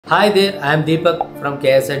Hi there, I am Deepak from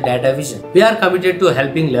KSR Data Vision. We are committed to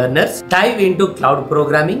helping learners dive into cloud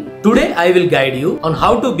programming. Today I will guide you on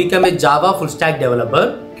how to become a Java full stack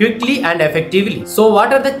developer quickly and effectively. So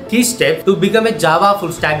what are the key steps to become a Java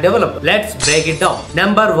full stack developer? Let's break it down.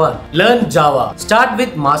 Number 1. Learn Java. Start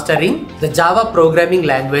with mastering the Java programming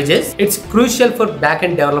languages. It's crucial for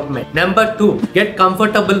backend development. Number 2. Get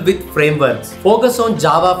comfortable with frameworks. Focus on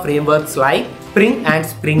Java frameworks like Spring and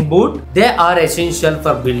Spring Boot. They are essential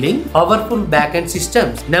for building powerful backend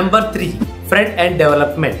systems. Number 3. Front-end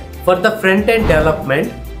development. For the front-end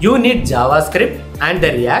development, you need JavaScript and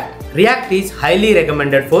the React. React is highly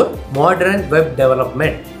recommended for modern web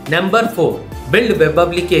development. Number 4. Build web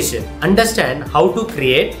application. Understand how to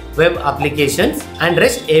create web applications and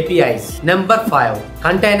REST APIs. Number 5.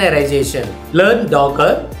 Containerization. Learn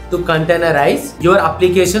Docker to containerize your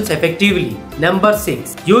applications effectively. Number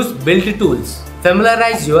 6. Use build tools.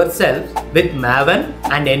 Familiarize yourself with Maven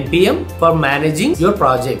and NPM for managing your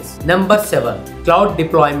projects. Number 7. Cloud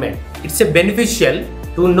deployment. It's beneficial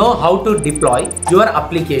to know how to deploy your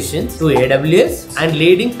applications to AWS and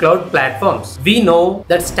leading cloud platforms. We know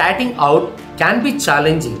that starting out can be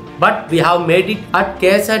challenging, but we have made it at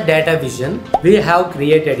KSR Data Vision. We have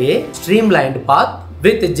created a streamlined path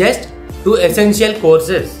with just 2 essential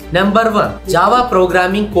courses. Number 1. Java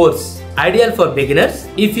programming course. Ideal for beginners.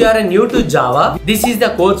 If you are new to Java, this is the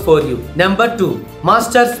course for you. Number 2.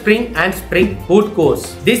 Master Spring and Spring Boot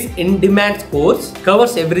course. This in-demand course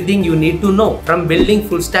covers everything you need to know. From building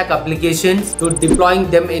full stack applications to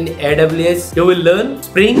deploying them in AWS, you will learn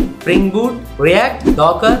Spring, Spring Boot, React,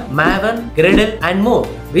 Docker, Maven, Gradle and more.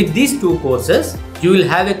 With these 2 courses, you will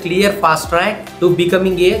have a clear fast track to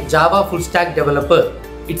becoming a Java full stack developer.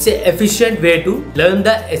 It's an efficient way to learn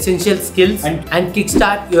the essential skills and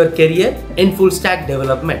kickstart your career in full stack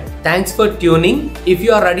development. Thanks for tuning. If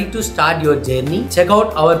you are ready to start your journey, check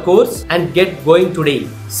out our course and get going today.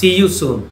 See you soon.